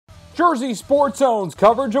Jersey Sports Zone's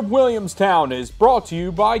coverage of Williamstown is brought to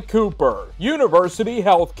you by Cooper University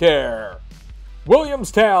Healthcare.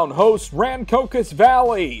 Williamstown hosts Rancocas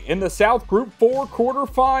Valley in the South Group 4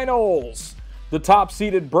 quarterfinals. The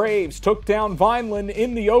top-seeded Braves took down Vineland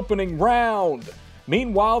in the opening round.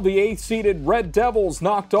 Meanwhile, the 8th-seeded Red Devils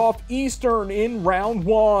knocked off Eastern in round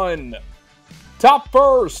 1. Top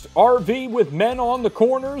first, RV with men on the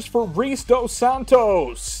corners for Reese Dos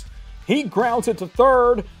Santos. He grounds it to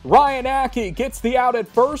third. Ryan Ackey gets the out at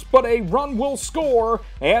first, but a run will score,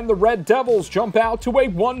 and the Red Devils jump out to a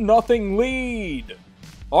 1-0 lead.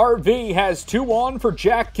 RV has 2 on for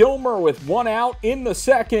Jack Gilmer with 1 out in the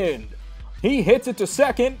second. He hits it to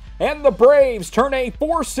second, and the Braves turn a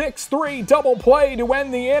 4-6-3 double play to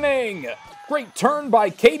end the inning. Great turn by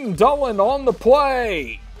Caden Dullen on the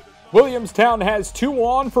play. Williamstown has 2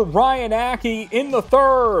 on for Ryan Ackey in the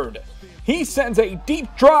third. He sends a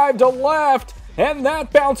deep drive to left, and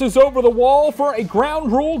that bounces over the wall for a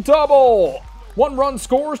ground rule double. 1 run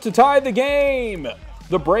scores to tie the game.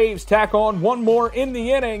 The Braves tack on 1 more in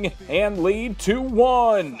the inning and lead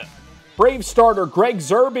 2-1. Braves starter Greg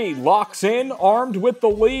Zerbe locks in, armed with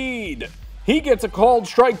the lead. He gets a called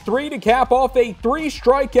strike 3 to cap off a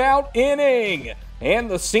 3-strikeout inning, and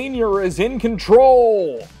the senior is in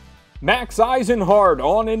control. Max Eisenhardt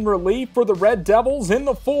on in relief for the Red Devils in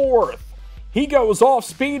the 4th. He goes off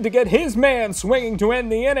speed to get his man swinging to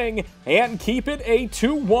end the inning and keep it a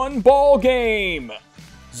 2-1 ball game.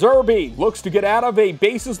 Zerbe looks to get out of a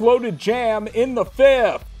bases-loaded jam in the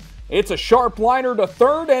 5th. It's a sharp liner to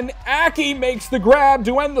third, and Ackey makes the grab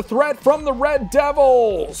to end the threat from the Red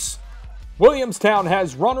Devils. Williamstown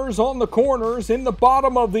has runners on the corners in the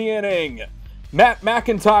bottom of the inning. Matt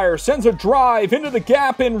McIntyre sends a drive into the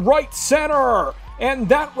gap in right center, and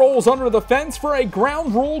that rolls under the fence for a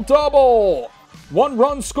ground rule double. 1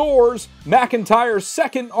 run scores, McIntyre's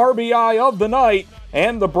second RBI of the night,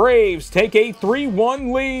 and the Braves take a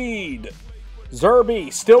 3-1 lead.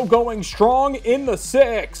 Zerbe still going strong in the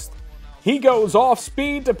 6th. He goes off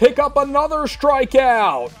speed to pick up another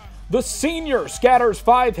strikeout. The senior scatters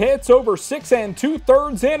 5 hits over 6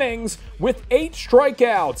 2/3 innings with 8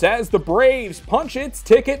 strikeouts as the Braves punch its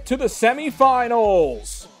ticket to the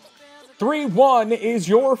semifinals. 3-1 is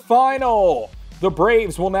your final. The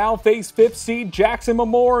Braves will now face 5th seed Jackson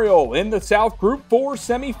Memorial in the South Group 4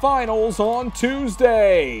 semifinals on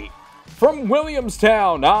Tuesday. From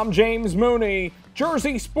Williamstown, I'm James Mooney,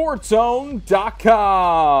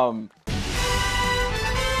 JerseySportsZone.com.